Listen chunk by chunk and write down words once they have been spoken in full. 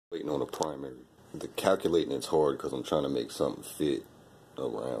calculating on a primary. The calculating is hard because I'm trying to make something fit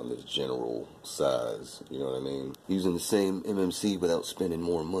around this general size, you know what I mean? Using the same MMC without spending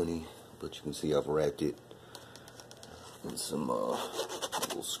more money, but you can see I've wrapped it in some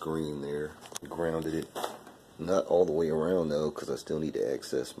little screen there, grounded it. Not all the way around though, because I still need to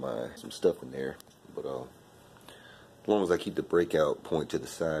access some stuff in there, but as long as I keep the breakout point to the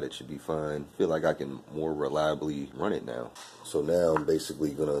side, it should be fine. I feel like I can more reliably run it now. So now I'm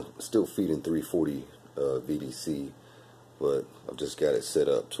basically gonna still feed in 340 VDC, but I've just got it set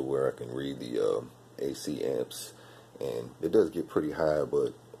up to where I can read the AC amps, and it does get pretty high,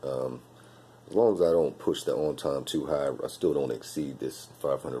 but as long as I don't push the on time too high, I still don't exceed this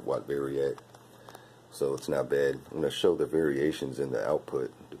 500 watt variac, so it's not bad. I'm gonna show the variations in the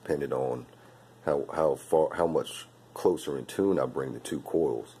output depending on how much closer in tune I bring the two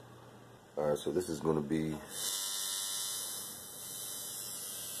coils. Alright, so this is going to be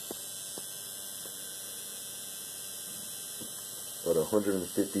about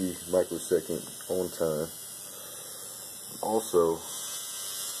 150 microsecond on time. Also,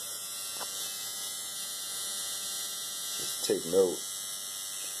 just take note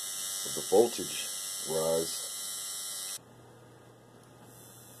of the voltage rise.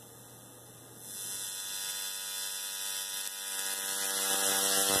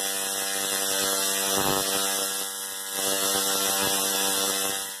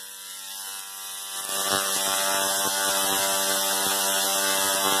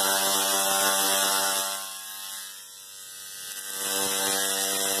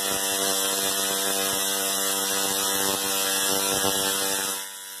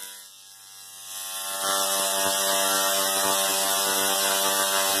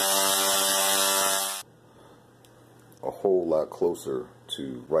 A whole lot closer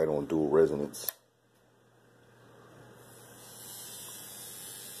to right on dual resonance.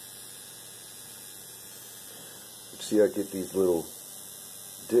 See, I get these little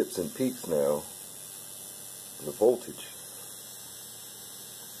dips and peaks now in the voltage.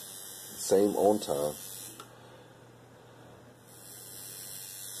 Same on time.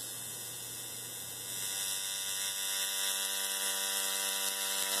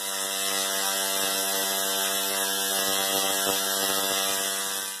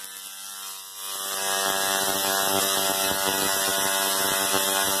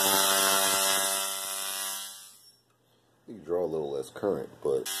 You can draw a little less current,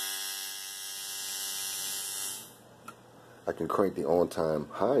 but I can crank the on time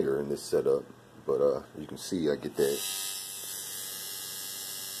higher in this setup, but you can see I get the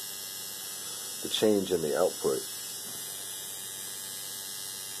change in the output.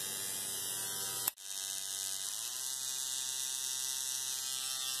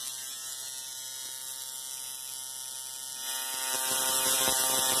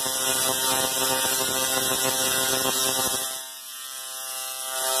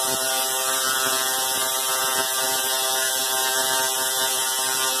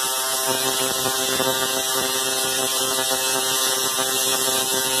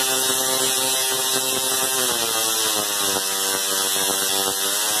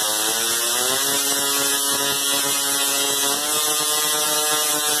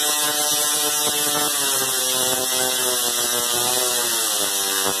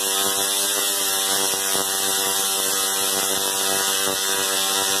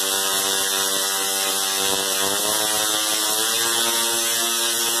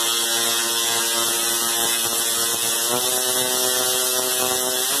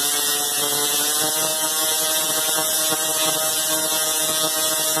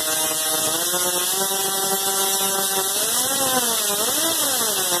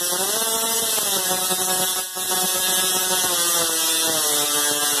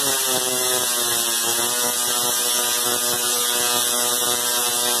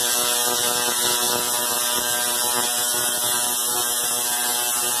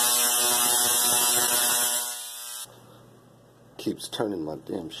 Keeps turning my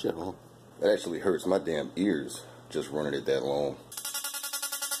damn shit on. It actually hurts my damn ears just running it that long.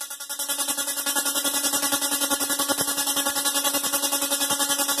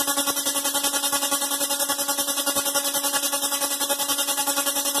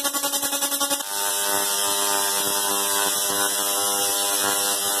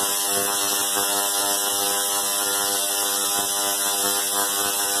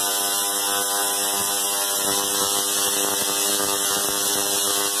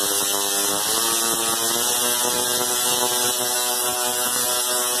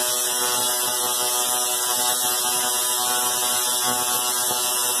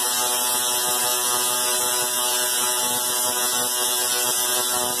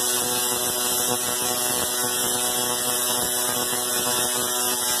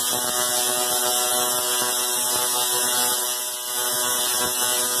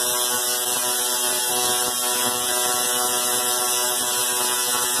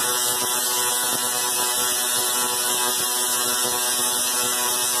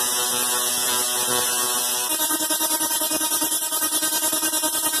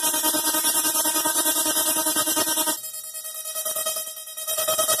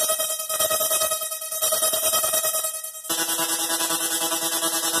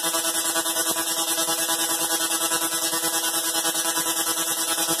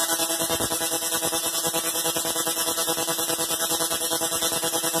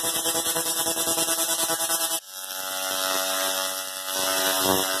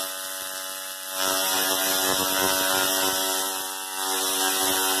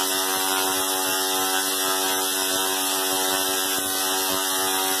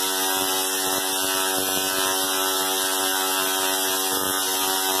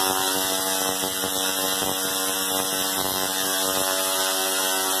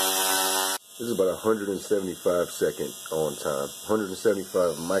 175 second on time,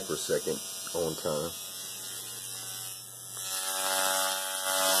 175 microsecond on time.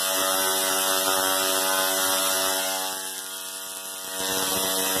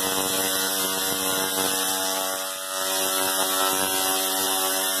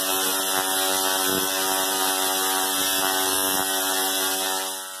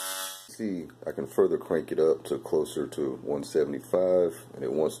 See, I can further crank it up to closer to 175, and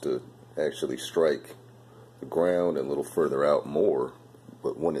it wants to actually strike the ground and a little further out more.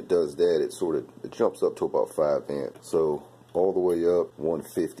 But when it does that, it jumps up to about 5 amps. So all the way up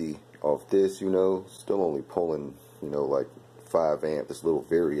 150 off this, still only pulling, like 5 amp, this little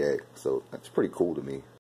variac. So that's pretty cool to me.